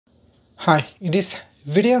Hi, in this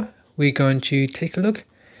video, we're going to take a look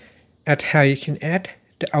at how you can add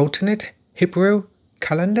the alternate Hebrew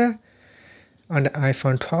calendar on the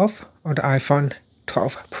iPhone 12 or the iPhone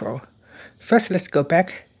 12 Pro. First, let's go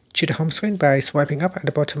back to the home screen by swiping up at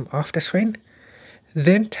the bottom of the screen.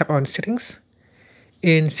 Then tap on Settings.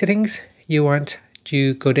 In Settings, you want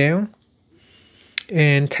to go down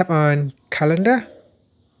and tap on Calendar.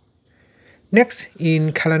 Next,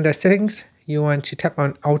 in Calendar Settings, you want to tap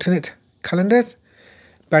on Alternate Calendars.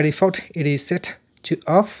 By default, it is set to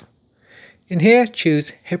off. In here,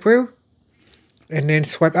 choose Hebrew, and then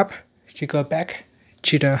swipe up to go back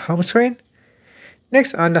to the home screen.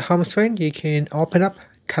 Next, on the home screen, you can open up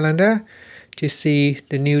Calendar to see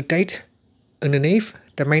the new date underneath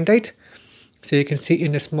the main date. So you can see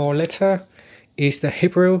in the small letter is the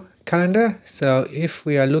Hebrew calendar. So if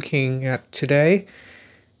we are looking at today,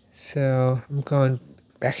 so I'm going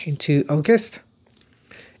back into August,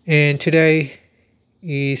 and today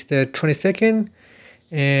is the 22nd,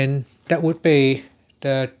 and that would be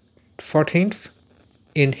the 14th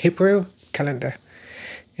in Hebrew calendar.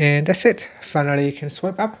 And that's it. Finally, you can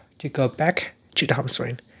swipe up to go back to the home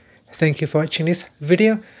screen. Thank you for watching this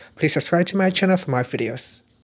video. Please subscribe to my channel for more videos.